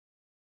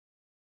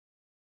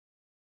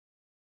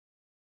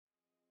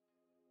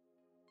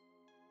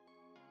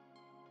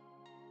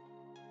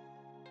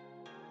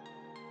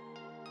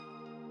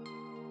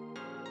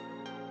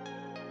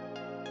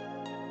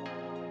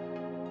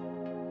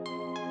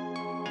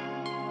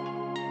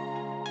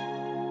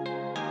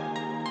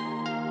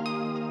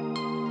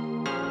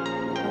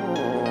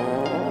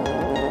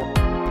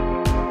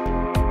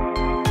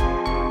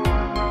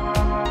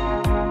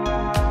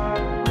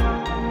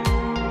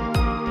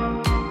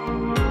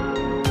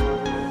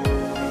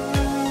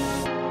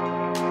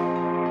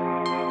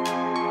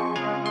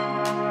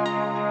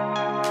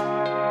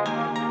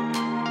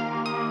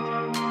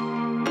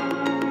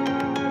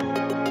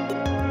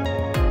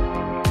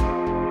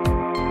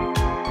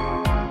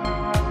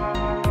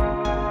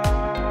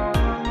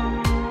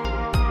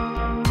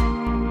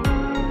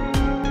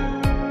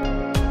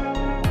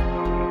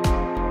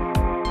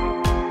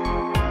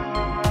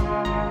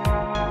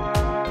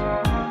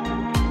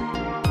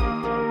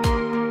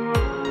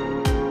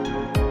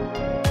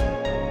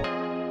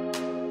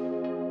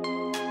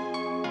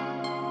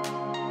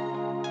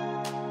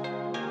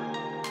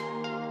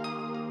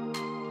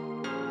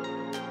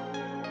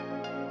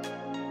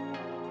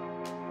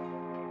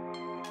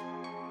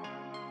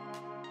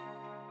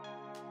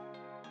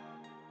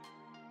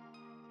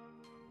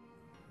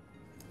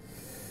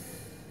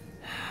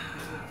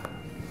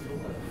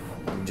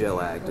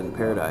gel-agged in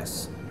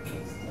paradise.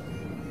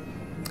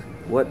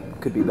 What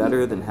could be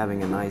better than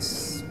having a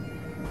nice,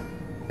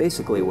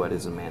 basically what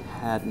is a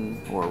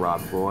Manhattan or a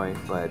Rob Roy,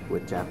 but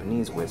with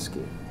Japanese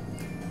whiskey.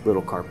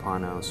 Little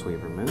Carpano sweet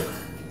vermouth,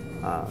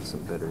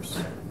 some bitters,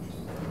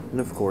 and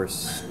of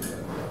course,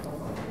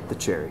 the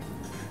cherry.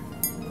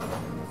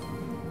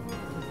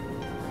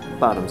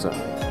 Bottoms up.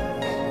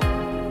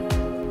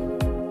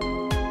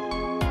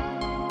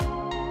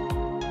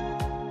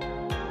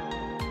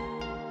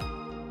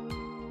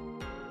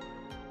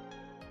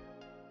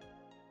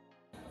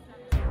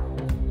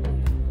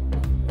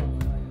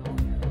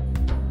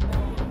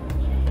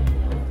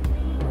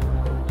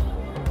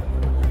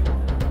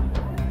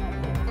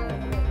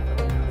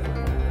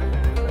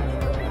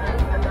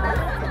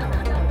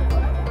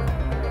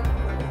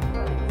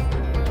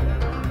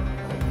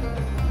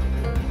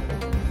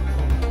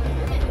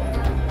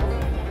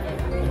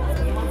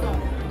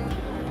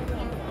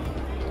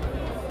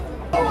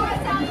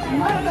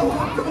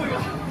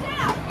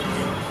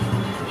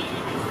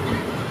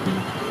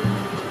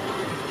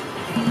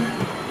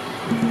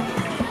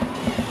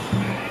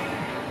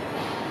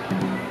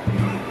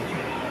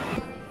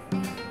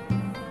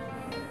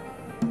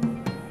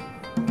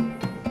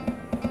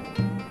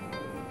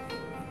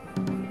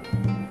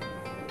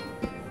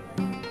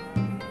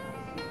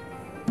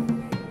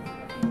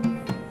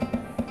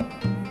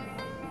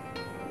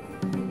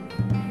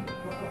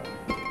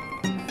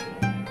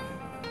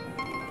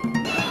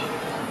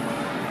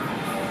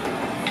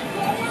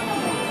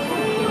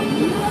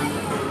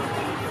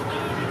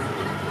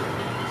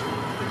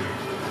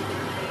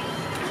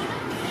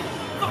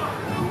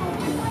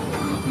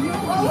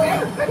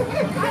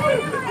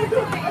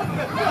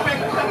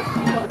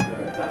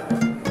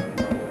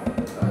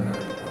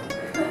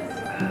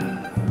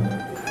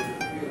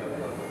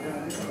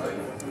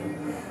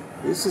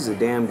 This is a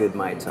damn good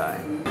Mai Tai.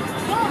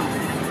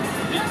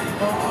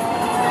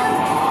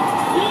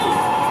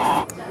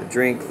 A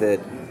drink that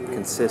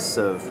consists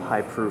of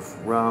high-proof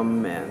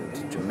rum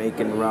and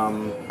Jamaican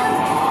rum,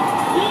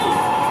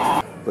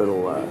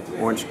 little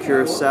orange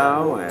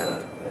curacao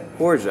and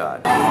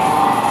orgeat.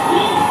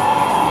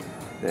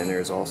 Then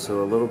there's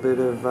also a little bit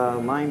of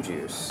lime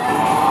juice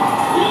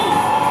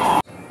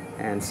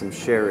and some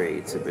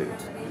sherry to boot.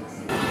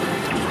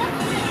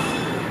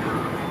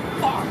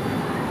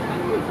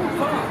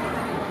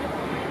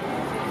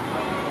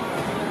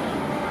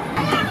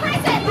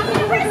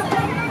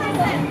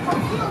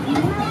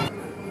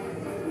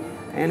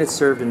 And it's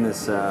served in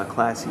this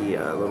classy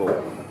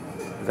little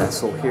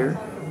vessel here,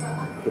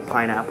 the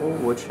pineapple,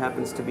 which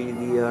happens to be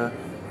the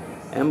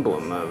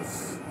emblem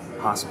of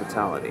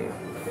hospitality.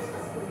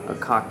 A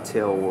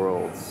cocktail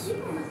world's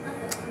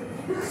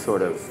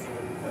sort of,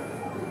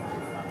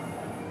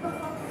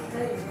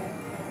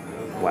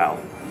 wow.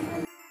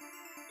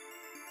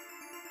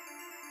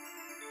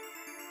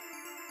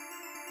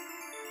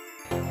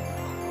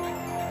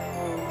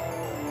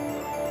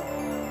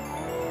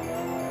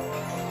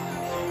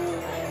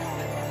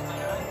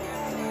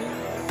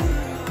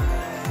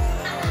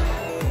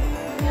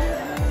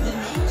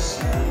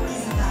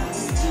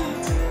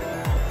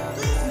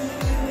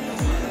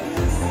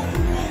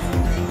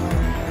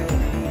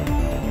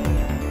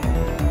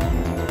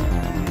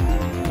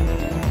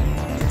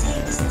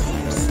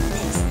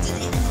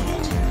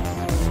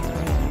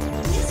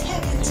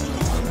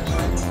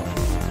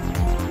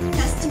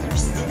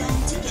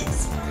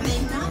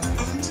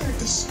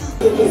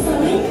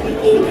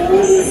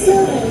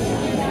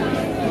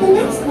 The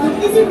next one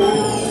is a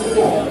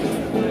roll.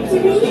 3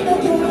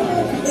 adorable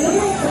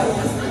little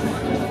girls.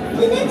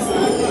 The next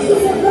one is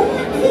a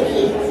donut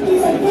cookie.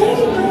 These are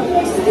very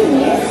popular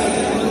souvenirs.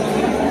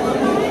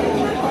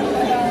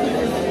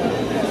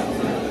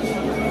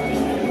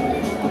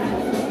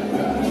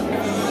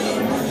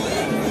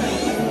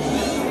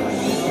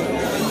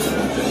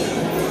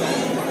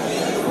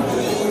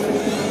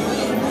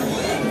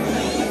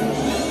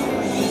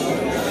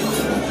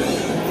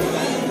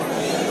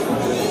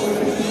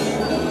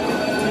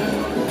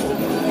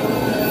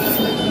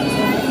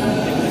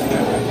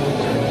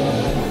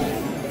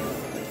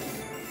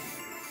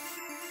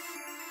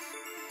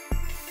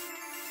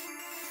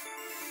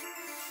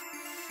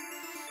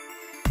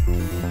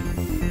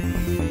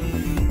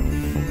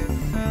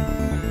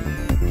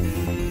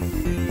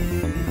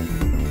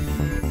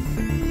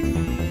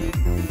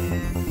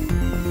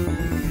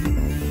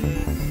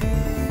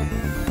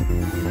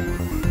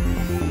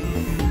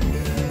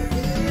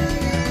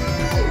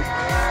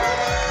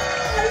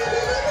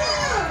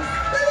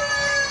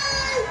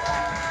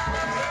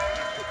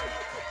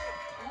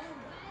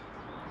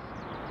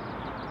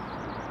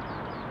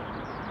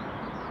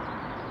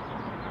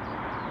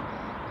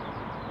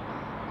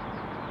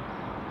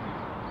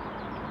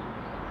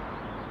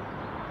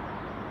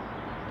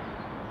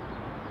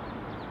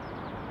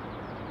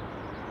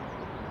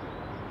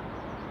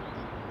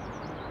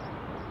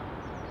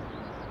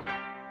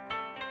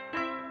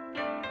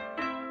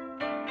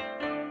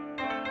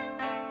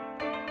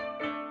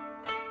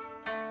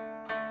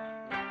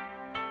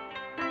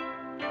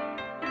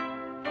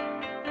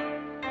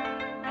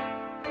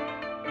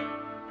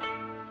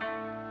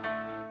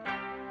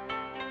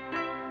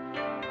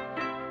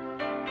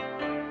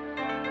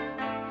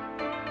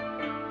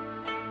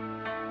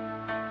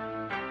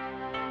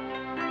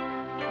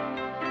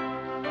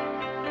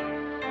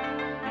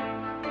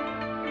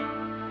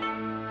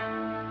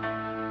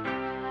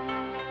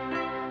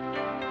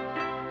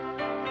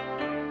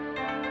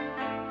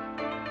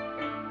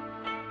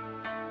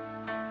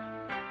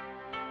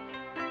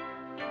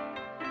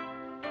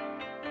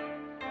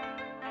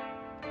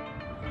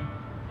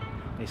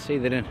 They say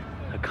that in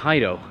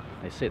Hokkaido,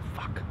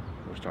 fuck,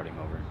 we're starting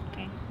over.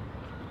 Okay.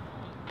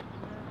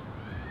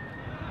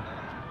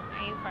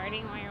 Are you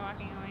farting while you're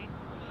walking away?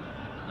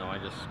 No, I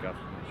just got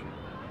permission.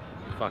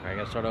 Fuck, I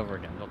gotta start over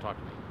again. Don't talk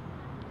to me.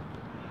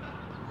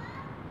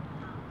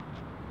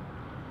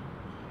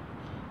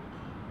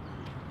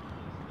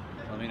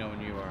 Let me know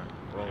when you are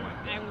rolling.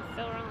 I'm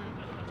still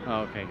rolling.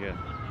 Oh, okay, good.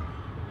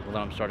 Well,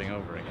 then I'm starting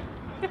over again.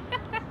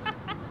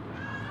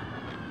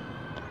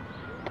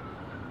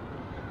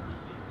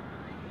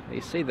 They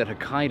say that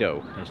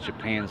Hokkaido is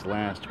Japan's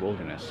last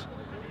wilderness.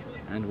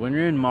 And when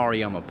you're in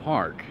Maruyama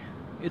Park,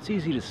 it's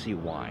easy to see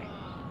why.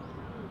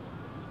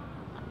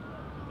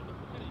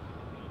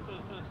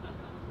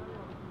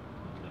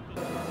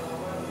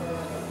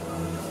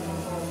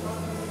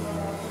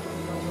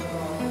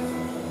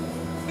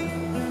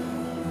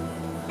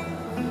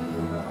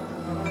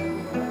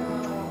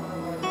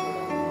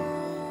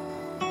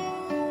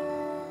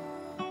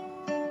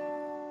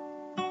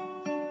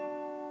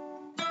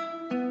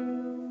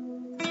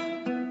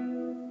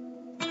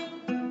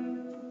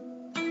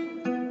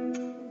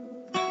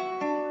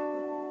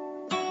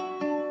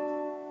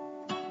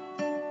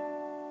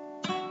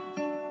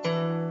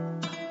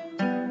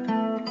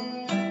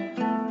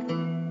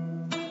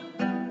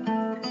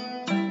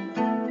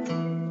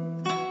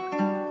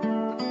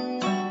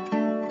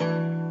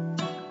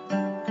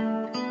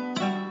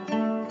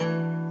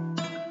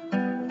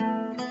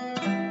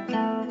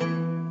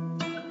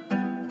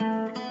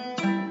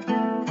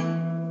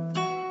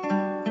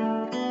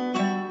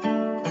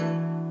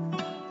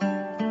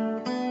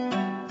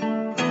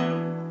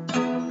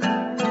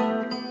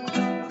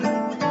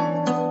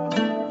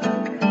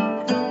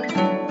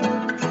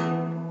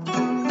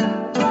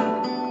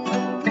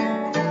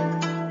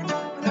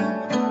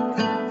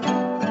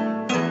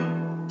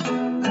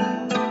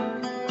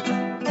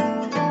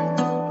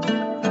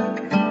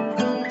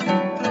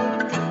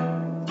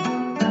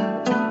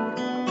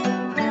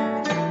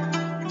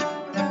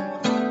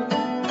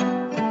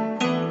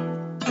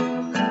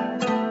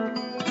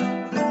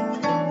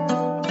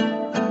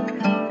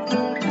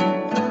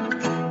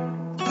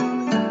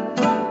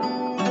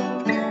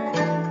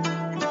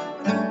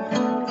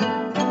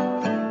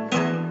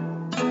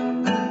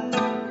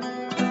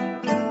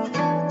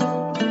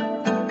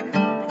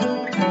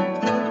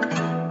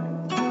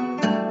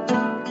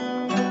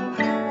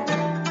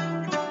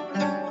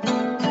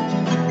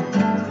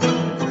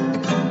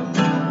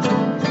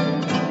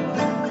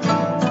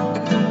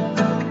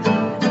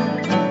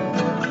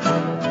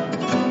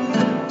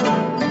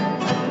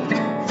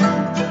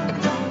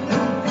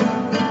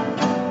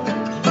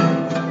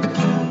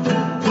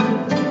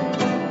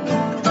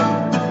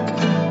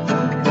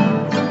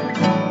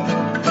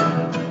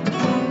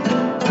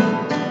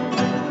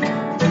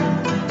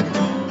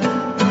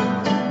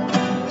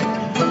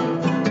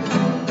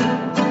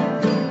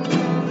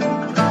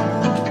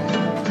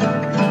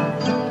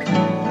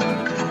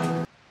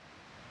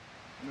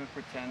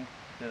 Pretend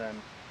that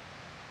I'm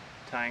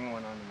tying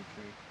one onto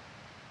the tree.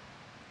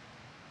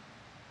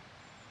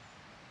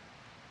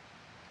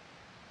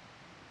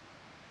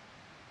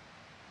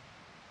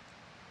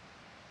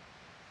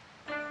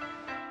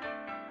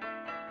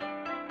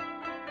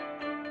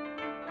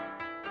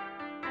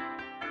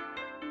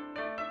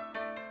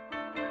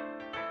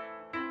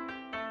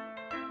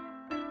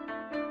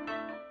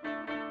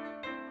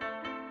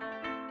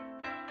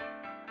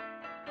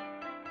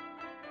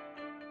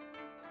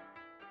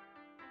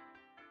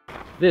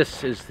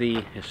 This is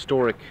the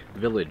historic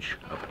village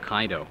of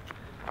Hokkaido,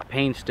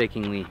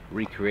 painstakingly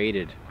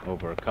recreated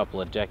over a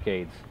couple of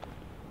decades.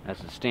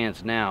 As it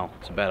stands now,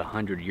 it's about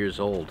 100 years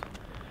old.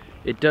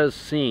 It does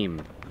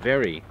seem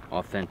very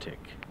authentic,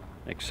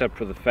 except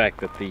for the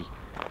fact that the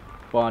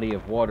body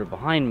of water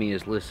behind me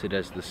is listed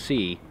as the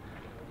sea,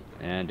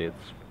 and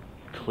it's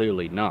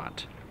clearly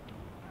not.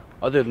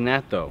 Other than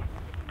that though,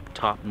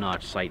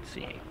 top-notch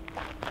sightseeing.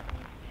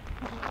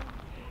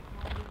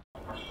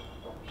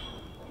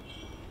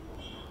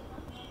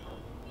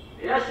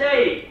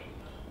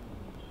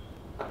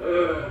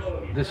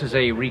 This is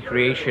a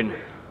recreation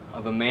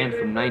of a man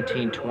from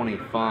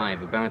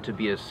 1925 about to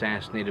be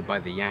assassinated by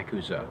the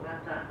Yakuza.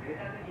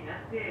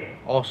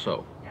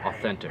 Also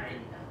authentic.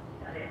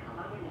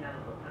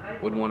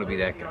 Wouldn't want to be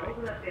that guy.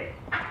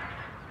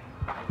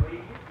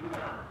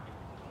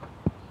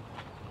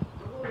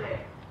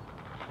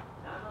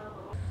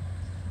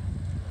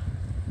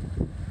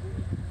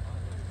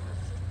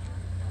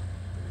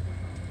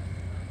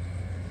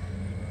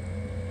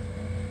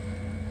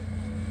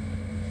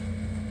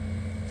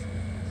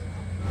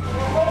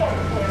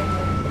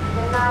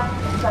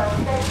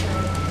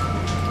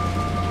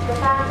 The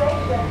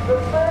foundation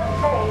was first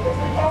laid at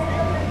the end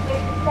of the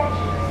 6th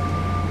century,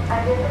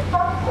 and in the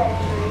 12th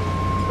century,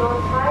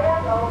 Lord Taira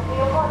no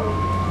Kiyomori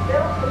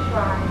built the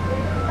shrine in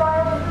the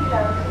style of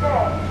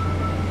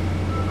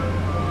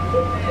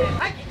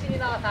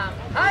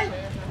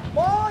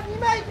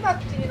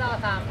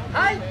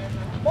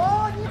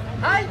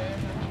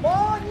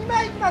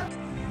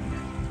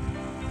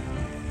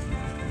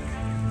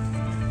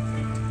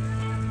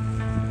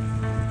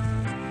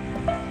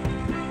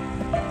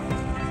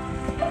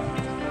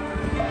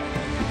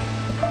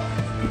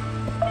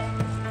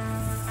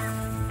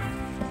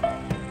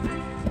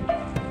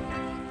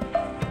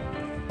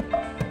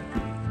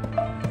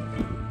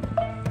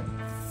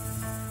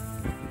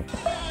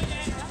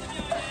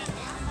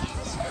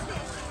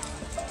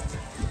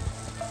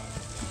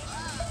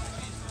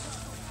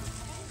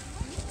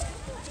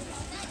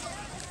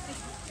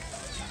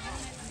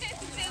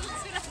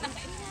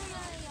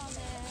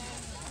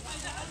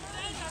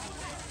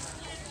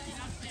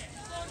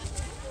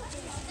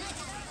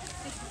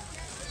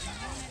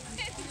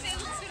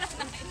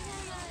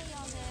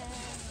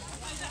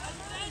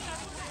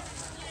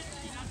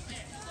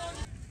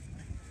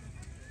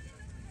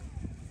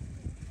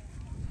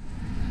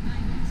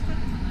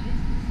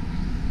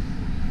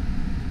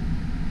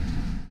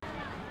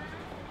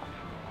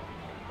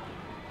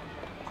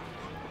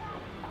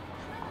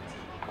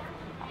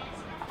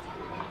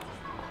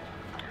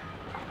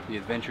The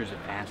Adventures of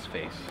Ass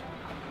Face.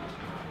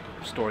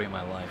 Story of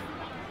my life.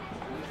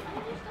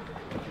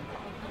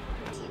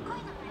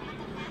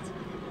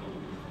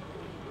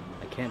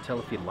 I can't tell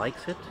if he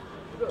likes it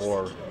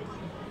or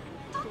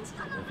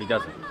if he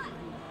doesn't.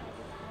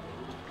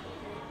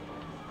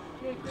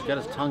 He's got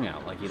his tongue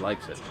out like he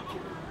likes it.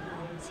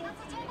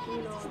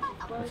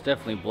 It's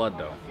definitely blood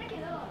though.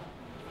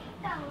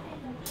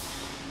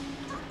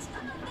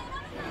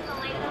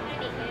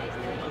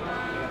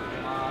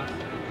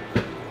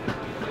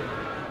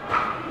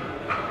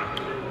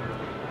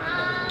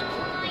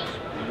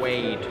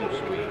 Way too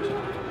sweet.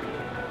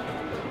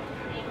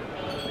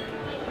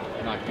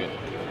 Not good.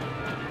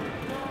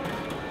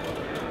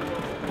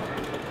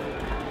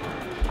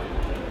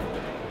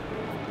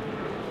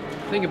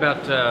 The thing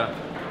about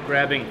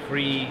grabbing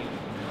free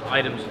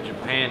items in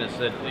Japan is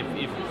that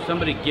if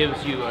somebody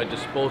gives you a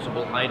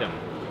disposable item,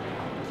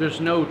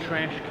 there's no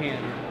trash can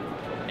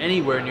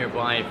anywhere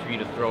nearby for you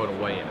to throw it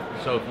away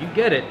at. So if you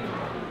get it,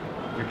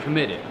 you're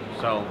committed.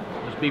 So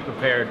just be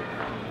prepared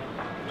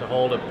to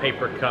hold a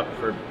paper cup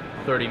for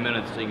 30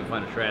 minutes so you can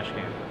find a trash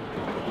can.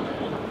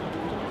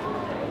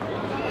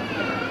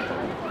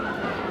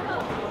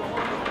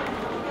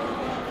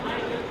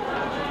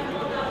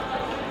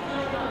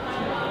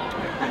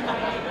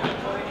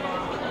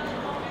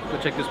 Go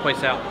check this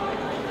place out.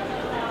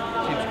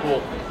 Seems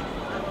cool.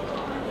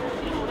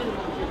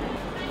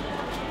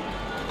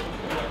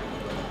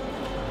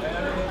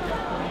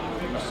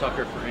 I'm a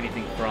sucker for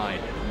anything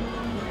fried.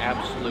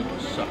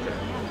 Absolute sucker.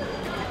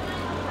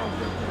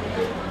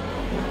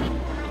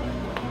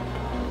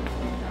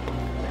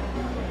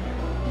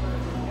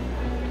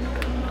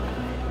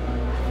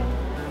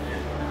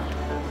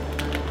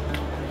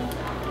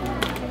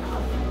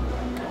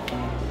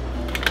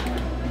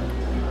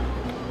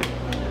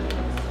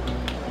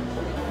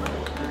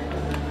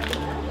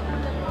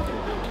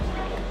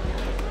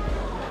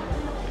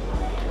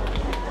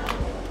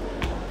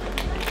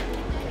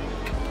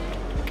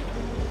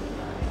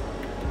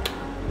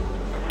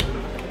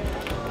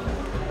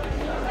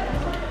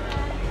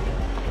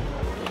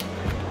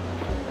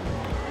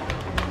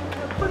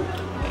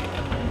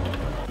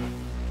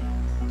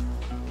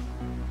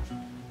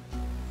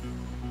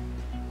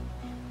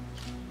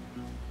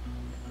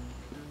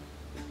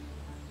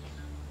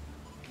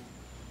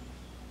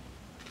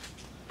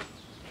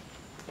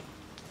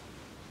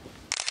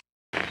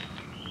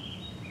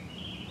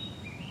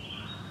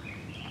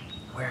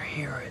 We're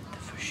here at the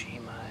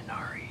Fushima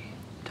Inari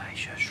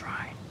Taisha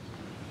Shrine,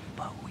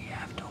 but we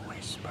have to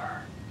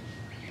whisper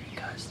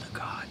because the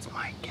gods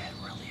might get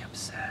really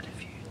upset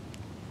if you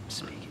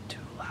speak it too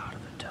loud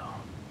of a tone.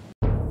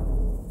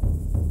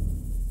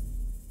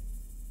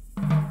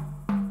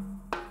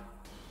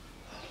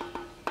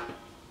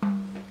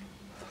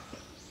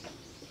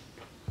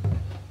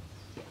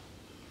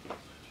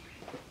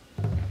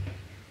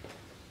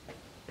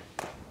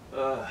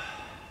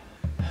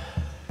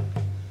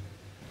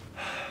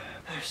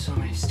 There's so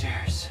many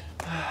stairs.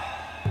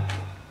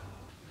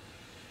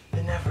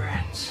 It never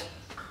ends.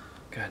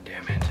 God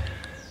damn it.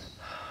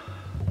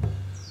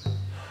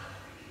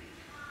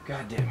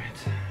 God damn it.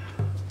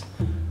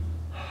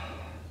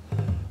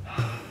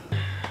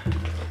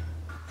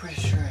 Pretty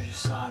sure I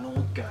just saw an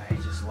old guy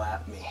just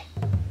lap me.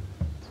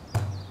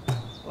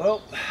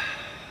 Well,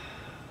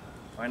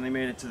 finally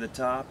made it to the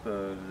top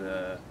of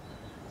the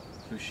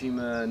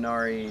Fushima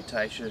Inari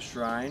Taisha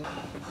Shrine.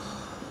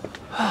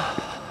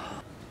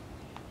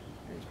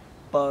 There's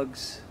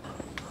bugs.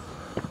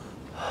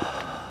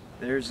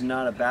 There's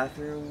not a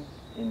bathroom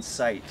in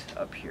sight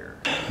up here.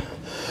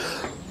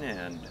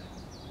 And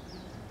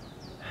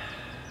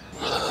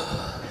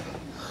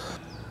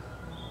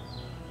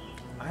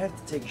I have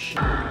to take a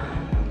shit.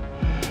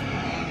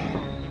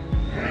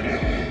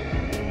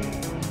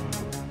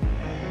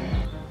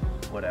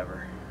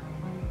 Whatever.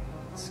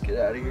 Let's get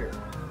out of here.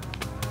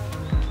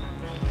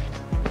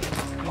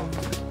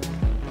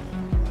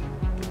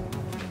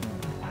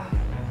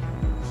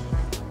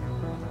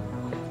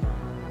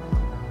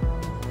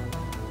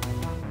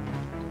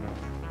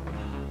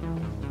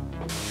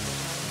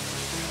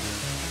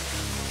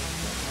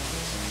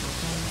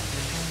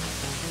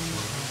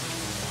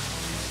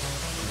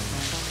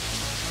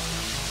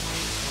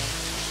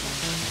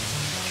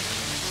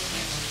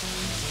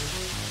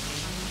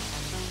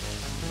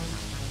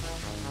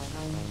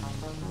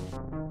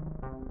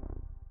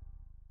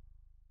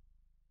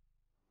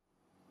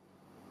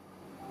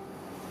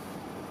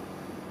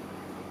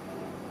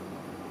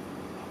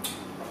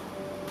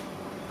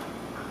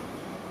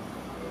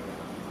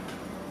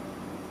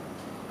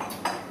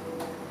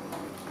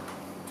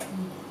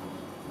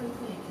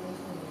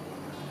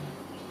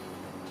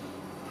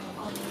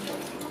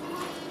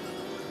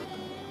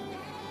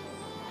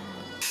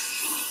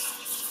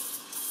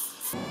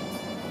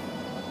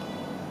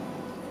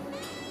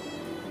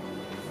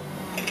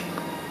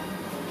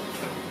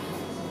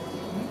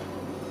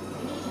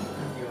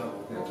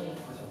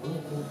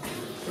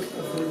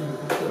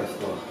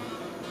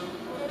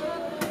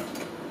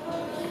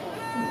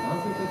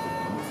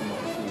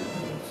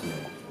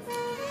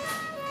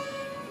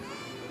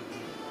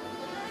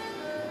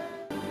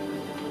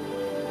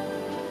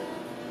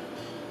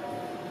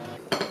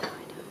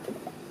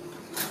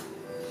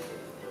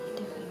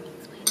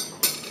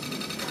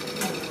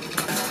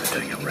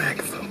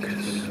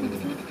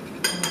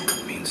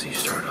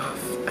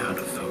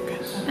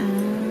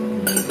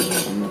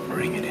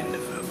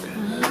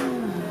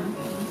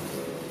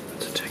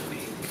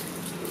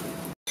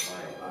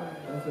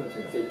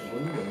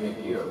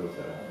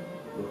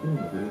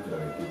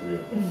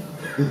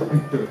 If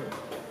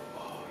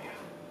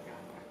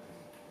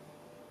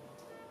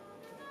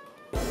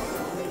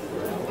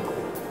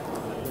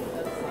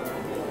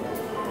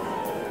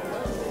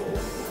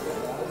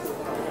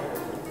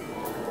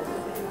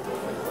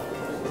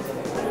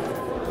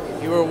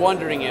you were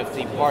wondering if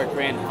the Park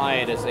Grand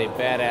Hyatt is a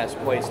badass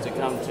place to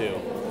come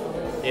to,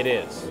 it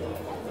is.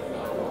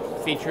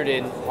 Featured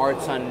in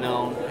Parts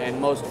Unknown and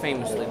most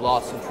famously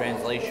Lost in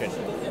Translation.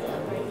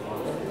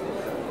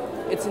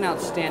 It's an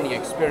outstanding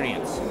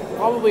experience.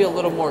 Probably a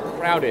little more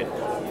crowded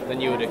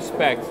than you would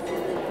expect,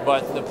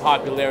 but the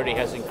popularity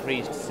has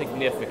increased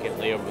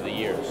significantly over the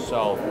years.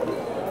 So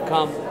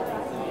come,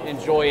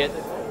 enjoy it,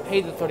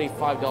 pay the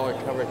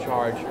 $35 cover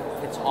charge.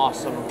 It's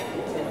awesome.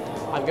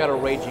 I've got a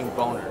raging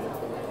boner.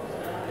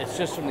 It's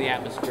just from the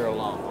atmosphere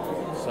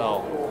alone.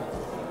 So,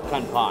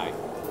 kanpai.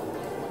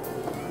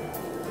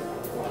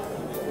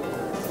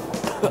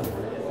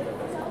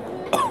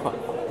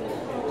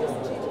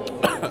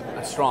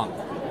 That's strong.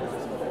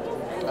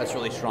 That's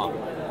really strong.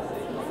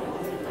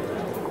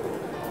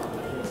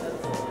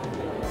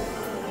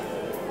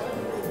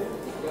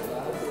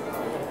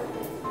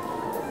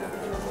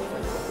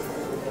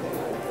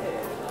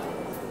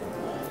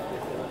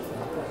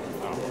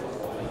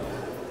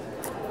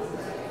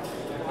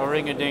 A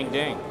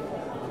ring-a-ding-ding.